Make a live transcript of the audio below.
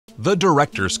The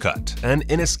director's cut, an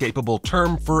inescapable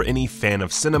term for any fan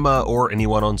of cinema or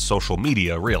anyone on social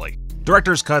media, really.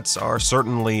 Director's cuts are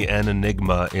certainly an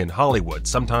enigma in Hollywood.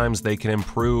 Sometimes they can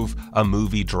improve a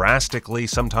movie drastically,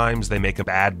 sometimes they make a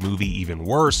bad movie even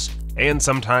worse, and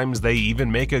sometimes they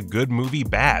even make a good movie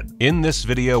bad. In this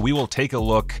video, we will take a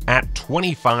look at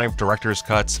 25 director's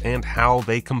cuts and how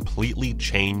they completely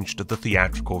changed the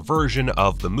theatrical version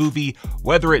of the movie,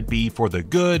 whether it be for the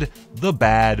good, the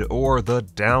bad, or the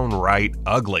downright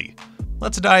ugly.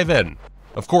 Let's dive in.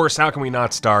 Of course, how can we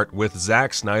not start with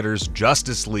Zack Snyder's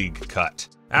Justice League cut?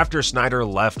 After Snyder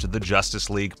left the Justice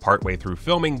League partway through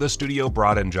filming, the studio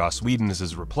brought in Joss Whedon as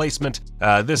his replacement.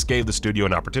 This gave the studio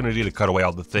an opportunity to cut away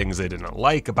all the things they didn't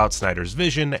like about Snyder's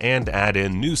vision and add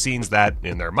in new scenes that,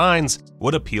 in their minds,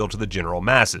 would appeal to the general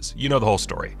masses. You know the whole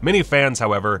story. Many fans,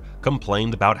 however,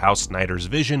 complained about how Snyder's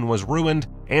vision was ruined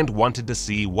and wanted to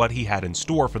see what he had in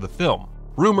store for the film.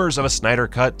 Rumors of a Snyder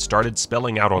cut started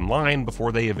spilling out online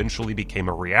before they eventually became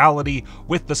a reality,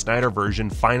 with the Snyder version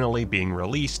finally being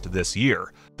released this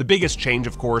year. The biggest change,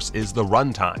 of course, is the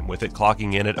runtime, with it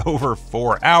clocking in at over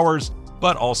 4 hours,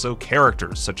 but also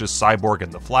characters such as Cyborg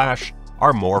and the Flash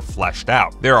are more fleshed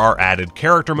out. There are added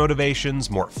character motivations,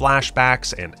 more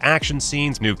flashbacks and action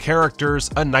scenes, new characters,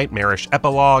 a nightmarish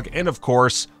epilogue, and of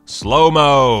course,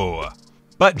 slow-mo!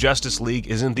 But Justice League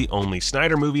isn't the only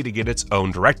Snyder movie to get its own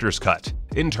director's cut.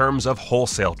 In terms of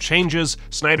wholesale changes,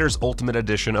 Snyder's Ultimate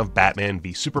Edition of Batman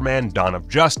v Superman: Dawn of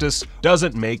Justice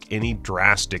doesn't make any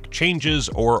drastic changes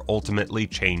or ultimately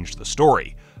change the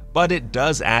story, but it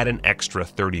does add an extra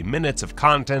 30 minutes of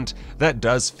content that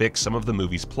does fix some of the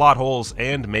movie's plot holes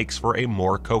and makes for a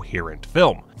more coherent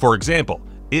film. For example,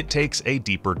 it takes a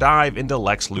deeper dive into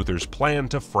Lex Luthor's plan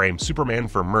to frame Superman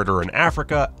for murder in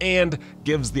Africa and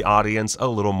gives the audience a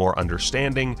little more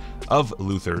understanding of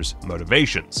Luthor's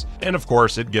motivations. And of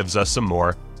course, it gives us some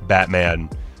more Batman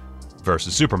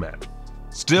versus Superman.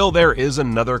 Still, there is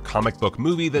another comic book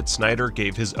movie that Snyder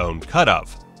gave his own cut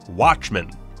of,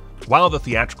 Watchmen. While the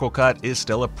theatrical cut is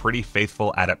still a pretty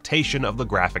faithful adaptation of the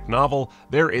graphic novel,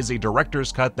 there is a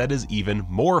director's cut that is even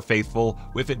more faithful,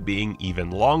 with it being even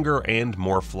longer and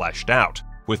more fleshed out,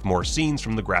 with more scenes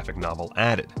from the graphic novel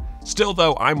added. Still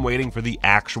though, I'm waiting for the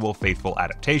actual faithful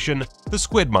adaptation, the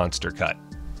Squid Monster cut.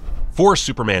 For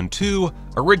Superman 2,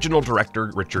 original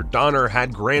director Richard Donner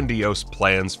had grandiose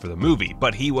plans for the movie,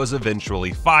 but he was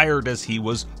eventually fired as he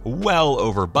was well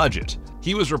over budget.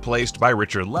 He was replaced by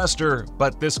Richard Lester,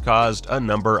 but this caused a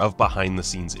number of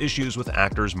behind-the-scenes issues with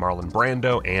actors Marlon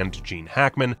Brando and Gene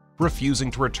Hackman refusing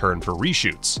to return for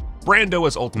reshoots. Brando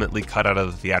was ultimately cut out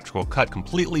of the theatrical cut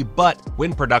completely, but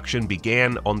when production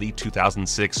began on the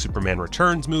 2006 Superman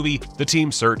Returns movie, the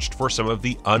team searched for some of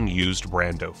the unused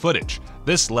Brando footage.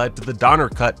 This led to the Donner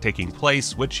cut taking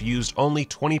place, which used only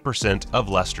 20% of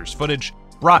Lester's footage,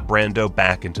 brought Brando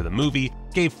back into the movie,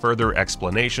 gave further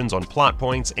explanations on plot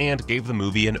points, and gave the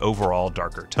movie an overall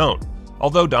darker tone.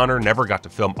 Although Donner never got to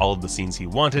film all of the scenes he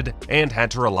wanted and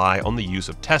had to rely on the use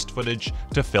of test footage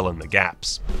to fill in the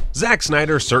gaps. Zack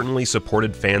Snyder certainly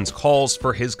supported fans' calls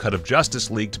for his cut of Justice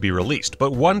League to be released,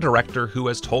 but one director who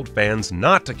has told fans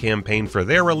not to campaign for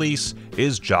their release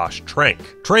is Josh Trank.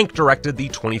 Trank directed the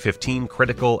 2015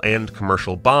 critical and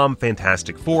commercial bomb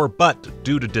Fantastic Four, but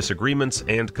due to disagreements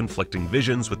and conflicting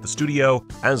visions with the studio,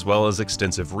 as well as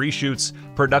extensive reshoots,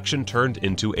 production turned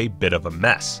into a bit of a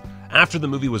mess. After the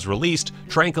movie was released,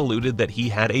 Trank alluded that he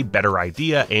had a better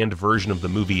idea and version of the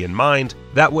movie in mind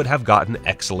that would have gotten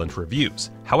excellent reviews.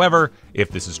 However, if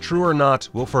this is true or not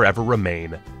will forever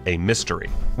remain a mystery.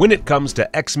 When it comes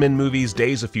to X-Men movies,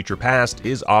 Days of Future Past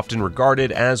is often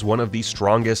regarded as one of the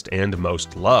strongest and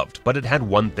most loved, but it had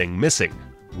one thing missing: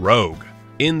 Rogue.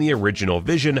 In the original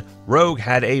vision, Rogue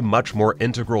had a much more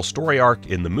integral story arc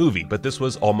in the movie, but this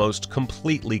was almost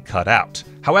completely cut out.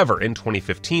 However, in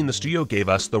 2015, the studio gave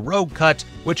us the Rogue cut,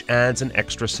 which adds an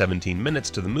extra 17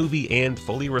 minutes to the movie and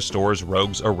fully restores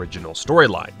Rogue's original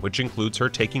storyline, which includes her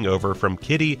taking over from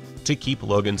Kitty to keep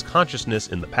Logan's consciousness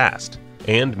in the past.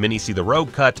 And many see the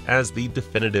Rogue cut as the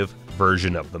definitive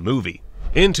version of the movie.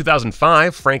 In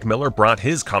 2005, Frank Miller brought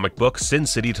his comic book Sin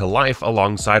City to life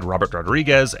alongside Robert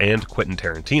Rodriguez and Quentin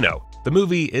Tarantino. The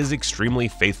movie is extremely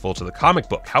faithful to the comic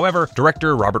book. However,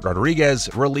 director Robert Rodriguez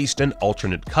released an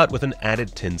alternate cut with an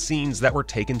added 10 scenes that were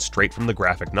taken straight from the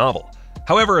graphic novel.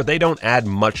 However, they don't add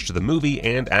much to the movie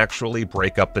and actually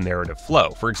break up the narrative flow.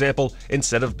 For example,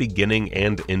 instead of beginning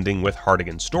and ending with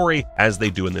Hardigan's story, as they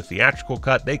do in the theatrical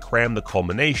cut, they cram the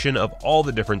culmination of all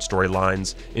the different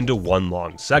storylines into one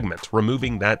long segment,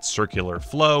 removing that circular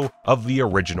flow of the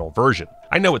original version.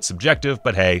 I know it's subjective,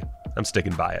 but hey, I'm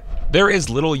sticking by it. There is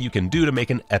little you can do to make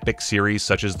an epic series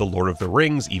such as The Lord of the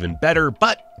Rings even better,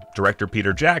 but director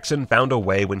Peter Jackson found a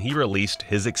way when he released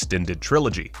his extended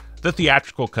trilogy. The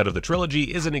theatrical cut of the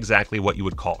trilogy isn't exactly what you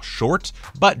would call short,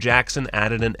 but Jackson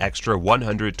added an extra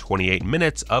 128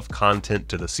 minutes of content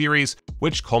to the series,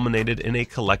 which culminated in a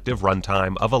collective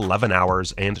runtime of 11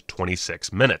 hours and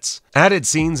 26 minutes. Added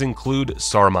scenes include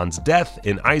Saruman's death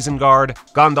in Isengard,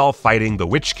 Gandalf fighting the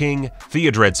Witch King,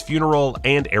 Theodred's funeral,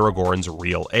 and Aragorn's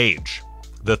real age.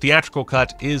 The theatrical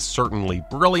cut is certainly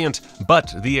brilliant,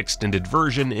 but the extended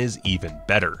version is even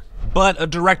better. But a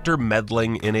director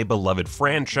meddling in a beloved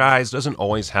franchise doesn't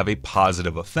always have a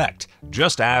positive effect.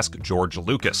 Just ask George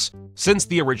Lucas. Since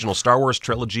the original Star Wars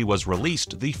trilogy was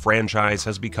released, the franchise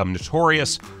has become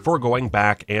notorious for going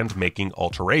back and making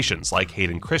alterations, like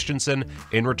Hayden Christensen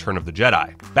in Return of the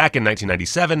Jedi. Back in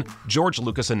 1997, George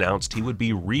Lucas announced he would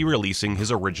be re-releasing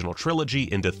his original trilogy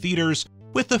into theaters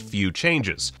with a few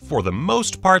changes. For the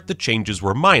most part, the changes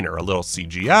were minor. A little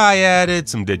CGI added,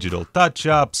 some digital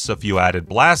touch-ups, a few added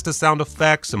Blasta sound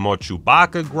effects, some more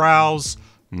Chewbacca growls,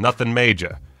 nothing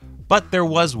major. But there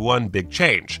was one big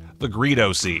change, the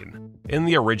Greedo scene. In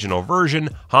the original version,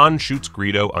 Han shoots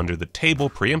Greedo under the table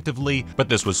preemptively, but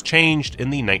this was changed in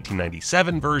the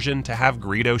 1997 version to have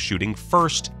Greedo shooting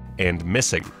first and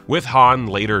missing, with Han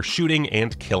later shooting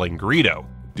and killing Greedo.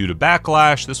 Due to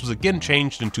backlash, this was again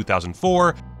changed in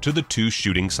 2004 to the two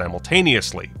shooting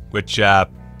simultaneously, which,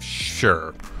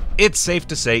 sure. It's safe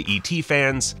to say E.T.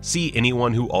 fans see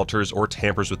anyone who alters or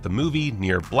tampers with the movie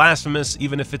near blasphemous,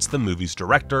 even if it's the movie's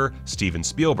director, Steven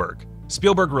Spielberg.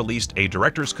 Spielberg released a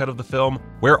director's cut of the film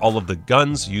where all of the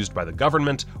guns used by the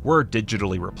government were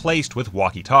digitally replaced with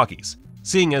walkie-talkies.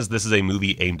 Seeing as this is a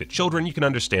movie aimed at children, you can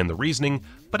understand the reasoning,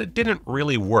 but it didn't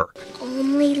really work.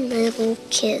 Only little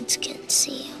kids can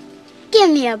see him. Give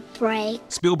me a break.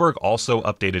 Spielberg also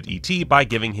updated E.T. by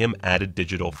giving him added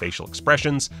digital facial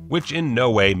expressions, which in no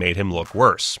way made him look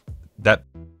worse. That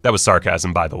was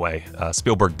sarcasm, by the way.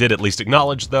 Spielberg did at least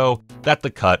acknowledge, though, that the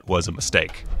cut was a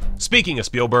mistake. Speaking of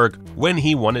Spielberg, when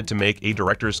he wanted to make a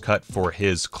director's cut for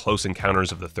his Close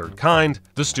Encounters of the Third Kind,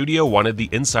 the studio wanted the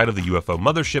inside of the UFO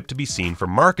mothership to be seen for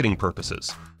marketing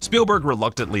purposes. Spielberg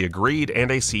reluctantly agreed,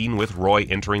 and a scene with Roy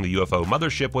entering the UFO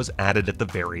mothership was added at the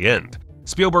very end.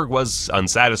 Spielberg was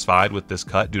unsatisfied with this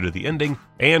cut due to the ending,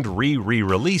 and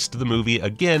re-released the movie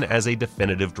again as a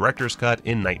definitive director's cut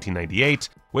in 1998,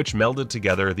 which melded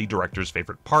together the director's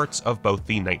favorite parts of both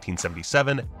the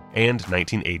 1977 and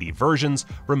 1980 versions,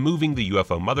 removing the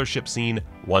UFO mothership scene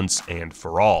once and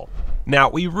for all. Now,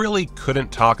 we really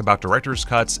couldn't talk about director's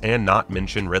cuts and not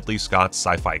mention Ridley Scott's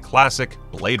sci-fi classic,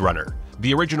 Blade Runner.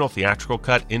 The original theatrical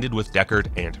cut ended with Deckard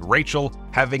and Rachel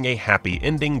having a happy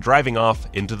ending, driving off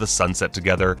into the sunset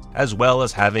together, as well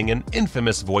as having an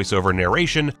infamous voiceover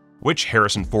narration, which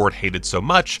Harrison Ford hated so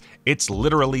much, it's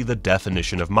literally the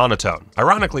definition of monotone.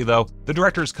 Ironically though, the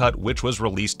director's cut, which was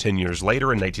released 10 years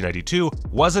later in 1992,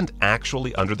 wasn't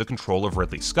actually under the control of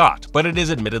Ridley Scott, but it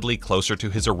is admittedly closer to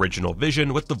his original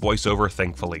vision, with the voiceover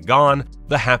thankfully gone,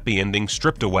 the happy ending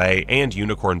stripped away, and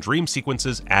unicorn dream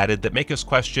sequences added that make us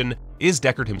question, is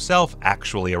Deckard himself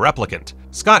actually a replicant?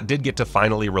 Scott did get to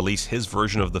finally release his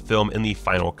version of the film in the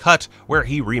final cut, where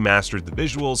he remastered the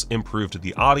visuals, improved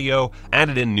the audio,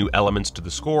 added in new elements to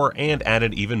the score, and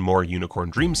added even more unicorn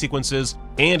dream sequences,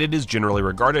 and it is generally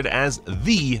regarded as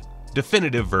the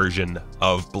definitive version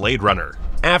of Blade Runner.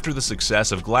 After the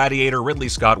success of Gladiator, Ridley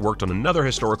Scott worked on another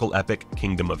historical epic,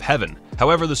 Kingdom of Heaven.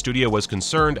 However, the studio was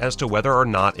concerned as to whether or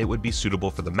not it would be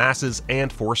suitable for the masses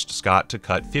and forced Scott to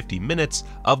cut 50 minutes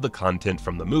of the content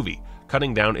from the movie,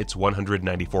 cutting down its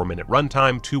 194-minute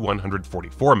runtime to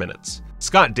 144 minutes.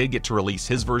 Scott did get to release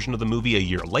his version of the movie a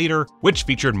year later, which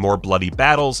featured more bloody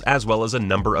battles as well as a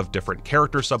number of different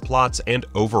character subplots and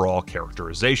overall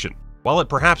characterization. While it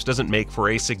perhaps doesn't make for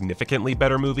a significantly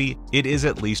better movie, it is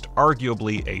at least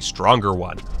arguably a stronger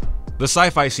one. The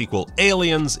sci-fi sequel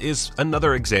Aliens is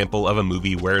another example of a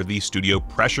movie where the studio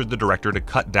pressured the director to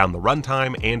cut down the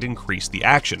runtime and increase the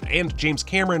action, and James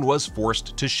Cameron was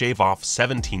forced to shave off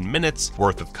 17 minutes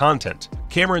worth of content.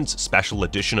 Cameron's special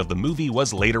edition of the movie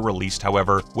was later released,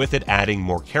 however, with it adding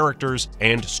more characters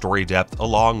and story depth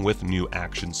along with new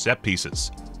action set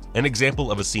pieces. An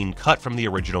example of a scene cut from the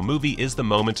original movie is the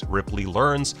moment Ripley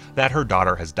learns that her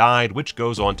daughter has died, which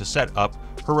goes on to set up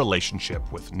her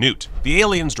relationship with Newt. The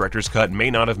Aliens director's cut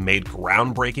may not have made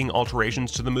groundbreaking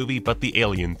alterations to the movie, but the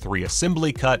Alien 3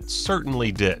 assembly cut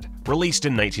certainly did. Released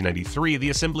in 1993,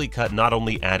 the assembly cut not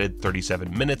only added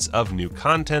 37 minutes of new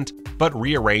content, but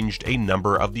rearranged a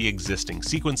number of the existing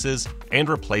sequences and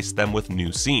replaced them with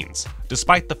new scenes.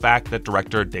 Despite the fact that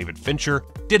director David Fincher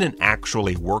didn't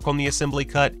actually work on the assembly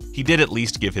cut, he did at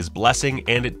least give his blessing,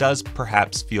 and it does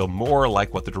perhaps feel more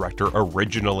like what the director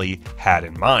originally had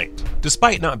in mind.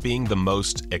 Despite not being the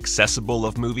most accessible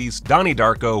of movies, Donnie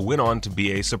Darko went on to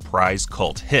be a surprise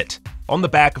cult hit. On the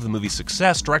back of the movie's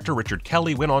success, director Richard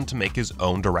Kelly went on to make his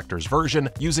own director's version,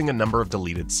 using a number of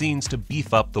deleted scenes to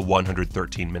beef up the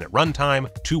 113-minute runtime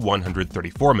to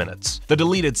 134 minutes. The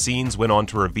deleted scenes went on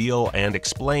to reveal and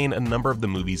explain a number of the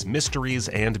movie's mysteries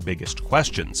and biggest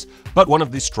questions. But one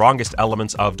of the strongest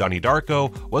elements of Donnie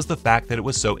Darko was the fact that it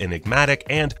was so enigmatic,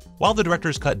 and while the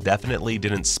director's cut definitely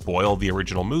didn't spoil the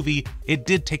original movie, it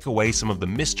did take away some of the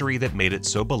mystery that made it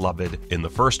so beloved in the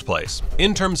first place.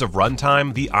 In terms of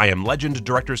runtime, the I Am Legend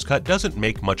director's cut doesn't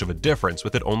make much of a difference,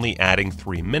 with it only adding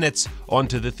 3 minutes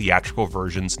onto the theatrical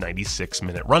version's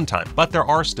 96-minute runtime, but there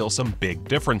are still some big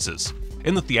differences.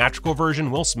 In the theatrical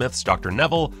version, Will Smith's Dr.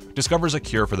 Neville discovers a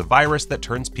cure for the virus that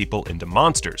turns people into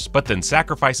monsters, but then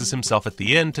sacrifices himself at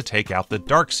the end to take out the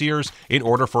Darkseers in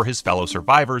order for his fellow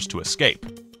survivors to escape.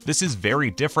 This is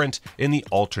very different in the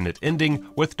alternate ending,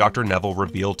 with Dr. Neville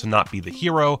revealed to not be the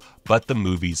hero, but the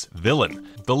movie's villain.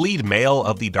 The lead male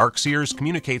of the Darkseers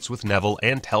communicates with Neville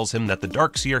and tells him that the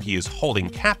Darkseer he is holding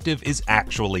captive is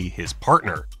actually his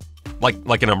partner.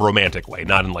 Like in a romantic way,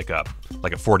 not in like a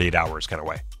 48 hours kind of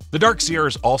way. The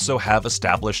Darkseers also have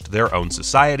established their own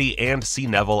society and see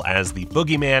Neville as the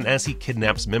boogeyman as he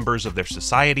kidnaps members of their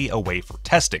society away for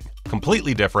testing,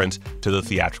 completely different to the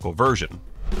theatrical version.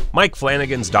 Mike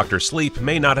Flanagan's Dr. Sleep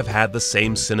may not have had the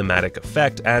same cinematic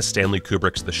effect as Stanley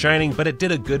Kubrick's The Shining, but it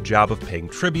did a good job of paying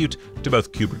tribute to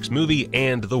both Kubrick's movie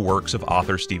and the works of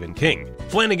author Stephen King.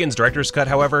 Flanagan's director's cut,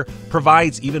 however,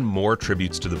 provides even more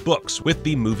tributes to the books, with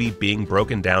the movie being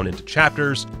broken down into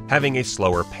chapters, having a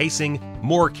slower pacing,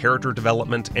 more character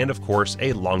development, and of course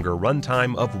a longer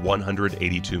runtime of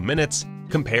 182 minutes,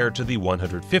 compared to the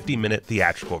 150-minute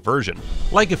theatrical version.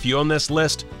 Like a few on this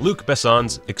list, Luc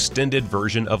Besson's extended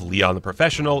version of Leon the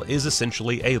Professional is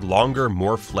essentially a longer,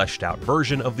 more fleshed out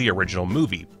version of the original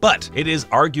movie, but it is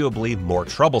arguably more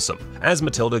troublesome. As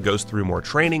Matilda goes through more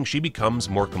training, she becomes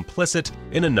more complicit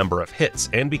in a number of hits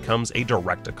and becomes a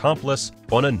direct accomplice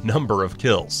on a number of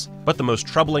kills. But the most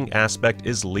troubling aspect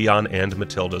is Leon and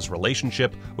Matilda's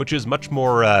relationship, which is much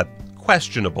more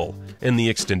questionable in the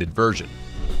extended version.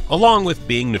 Along with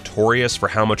being notorious for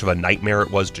how much of a nightmare it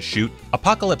was to shoot,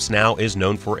 Apocalypse Now is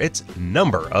known for its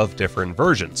number of different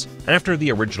versions. After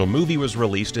the original movie was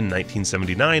released in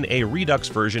 1979, a Redux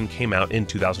version came out in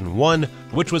 2001,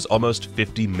 which was almost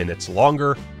 50 minutes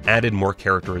longer, added more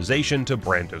characterization to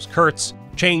Brando's Kurtz,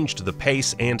 changed the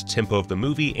pace and tempo of the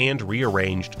movie, and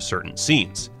rearranged certain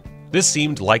scenes. This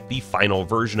seemed like the final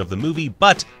version of the movie,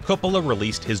 but Coppola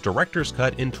released his director's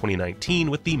cut in 2019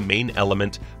 with the main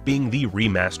element being the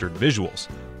remastered visuals.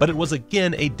 But it was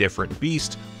again a different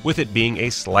beast, with it being a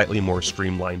slightly more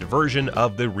streamlined version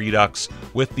of the Redux,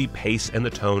 with the pace and the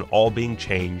tone all being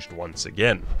changed once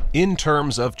again. In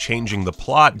terms of changing the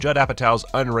plot, Judd Apatow's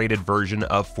unrated version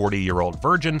of 40-Year-Old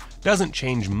Virgin doesn't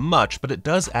change much, but it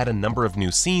does add a number of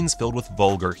new scenes filled with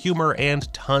vulgar humor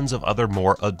and tons of other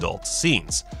more adult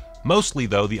scenes. Mostly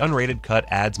though, the unrated cut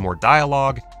adds more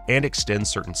dialogue and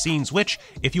extends certain scenes, which,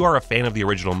 if you are a fan of the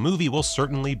original movie, will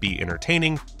certainly be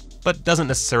entertaining, but doesn't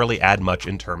necessarily add much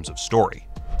in terms of story.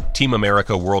 Team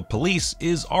America World Police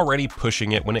is already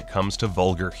pushing it when it comes to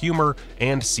vulgar humor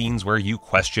and scenes where you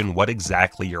question what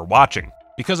exactly you're watching.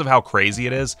 Because of how crazy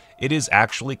it is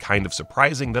actually kind of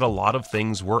surprising that a lot of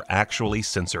things were actually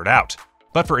censored out.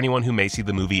 But for anyone who may see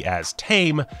the movie as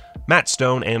tame, Matt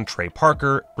Stone and Trey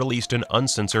Parker released an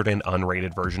uncensored and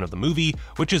unrated version of the movie,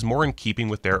 which is more in keeping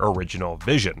with their original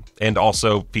vision, and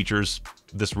also features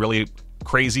this really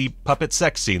crazy puppet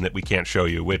sex scene that we can't show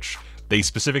you, which they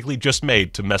specifically just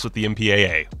made to mess with the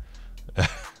MPAA.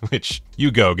 Which,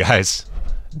 you go, guys.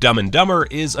 Dumb and Dumber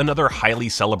is another highly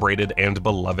celebrated and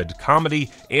beloved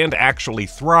comedy, and actually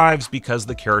thrives because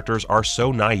the characters are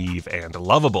so naive and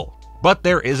lovable. But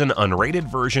there is an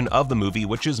unrated version of the movie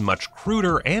which is much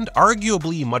cruder and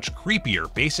arguably much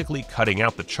creepier, basically cutting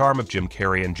out the charm of Jim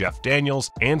Carrey and Jeff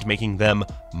Daniels and making them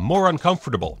more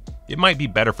uncomfortable. It might be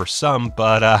better for some,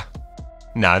 but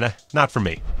nah, not for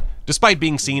me. Despite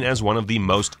being seen as one of the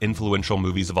most influential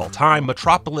movies of all time,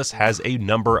 Metropolis has a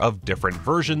number of different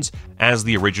versions, as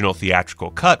the original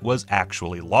theatrical cut was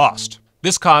actually lost.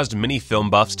 This caused many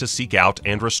film buffs to seek out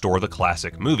and restore the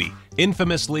classic movie.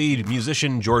 Infamously,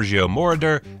 musician Giorgio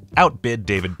Moroder outbid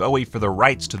David Bowie for the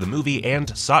rights to the movie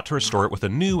and sought to restore it with a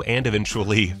new and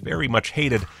eventually very much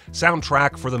hated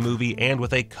soundtrack for the movie and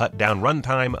with a cut-down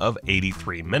runtime of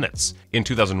 83 minutes. In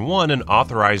 2001, an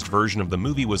authorized version of the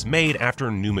movie was made after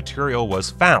new material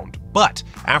was found, but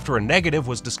after a negative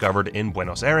was discovered in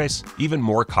Buenos Aires, even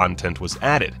more content was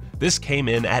added. This came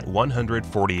in at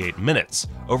 148 minutes,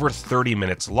 over 30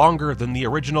 minutes longer than the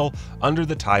original, under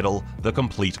the title The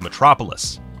Complete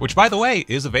Metropolis, which by the way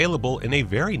is available in a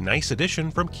very nice edition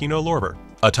from Kino Lorber.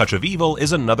 A Touch of Evil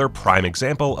is another prime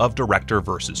example of director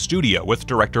versus studio, with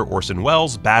director Orson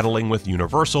Welles battling with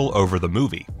Universal over the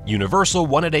movie. Universal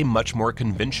wanted a much more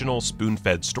conventional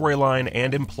spoon-fed storyline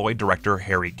and employed director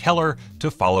Harry Keller to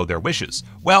follow their wishes.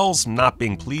 Welles, not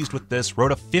being pleased with this,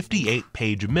 wrote a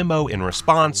 58-page memo in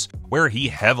response where he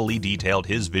heavily detailed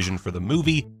his vision for the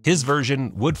movie. His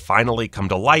version would finally come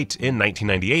to light in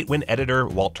 1998 when editor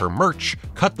Walter Murch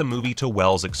cut the movie to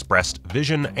Welles' expressed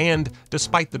vision, and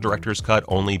despite the director's cut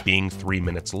only being 3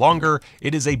 minutes longer,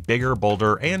 it is a bigger,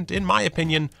 bolder, and, in my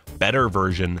opinion, better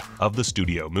version of the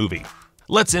studio movie.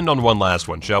 Let's end on one last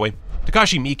one, shall we?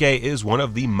 Takashi Miike is one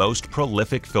of the most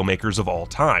prolific filmmakers of all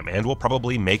time, and will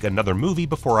probably make another movie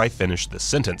before I finish this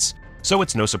sentence. So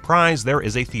it's no surprise there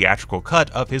is a theatrical cut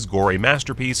of his gory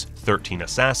masterpiece, 13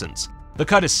 Assassins. The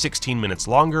cut is 16 minutes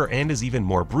longer and is even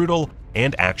more brutal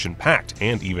and action-packed,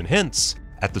 and even hints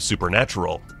at the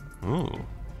supernatural. Ooh.